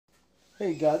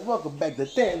Hey guys, welcome back to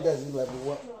Dan Doesn't Level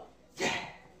 1. Yeah.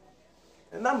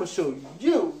 And I'm going to show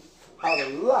you how to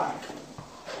lock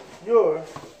your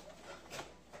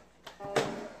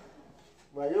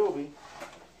Ryobi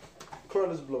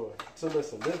cordless blower. So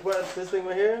listen, this thing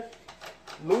right here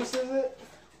loosens it.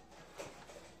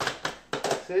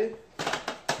 See?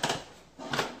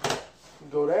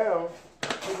 Go down.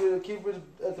 Keep it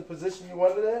at the position you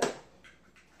want it at.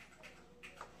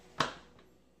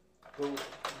 Go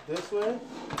this way.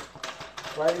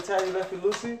 Righty tighty, lefty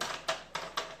loosey.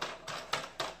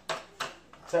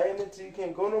 Tighten it till you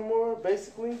can't go no more,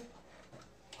 basically.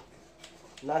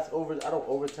 Not over. I don't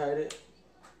over tight it.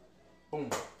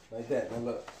 Boom, like that. Now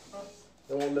look,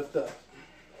 it won't lift up.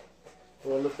 It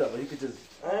won't lift up, but you could just.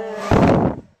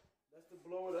 That's the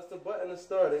blower. That's the button to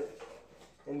start it,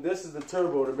 and this is the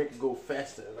turbo to make it go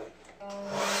faster.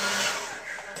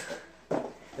 Like,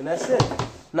 and that's it.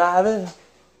 Now have it.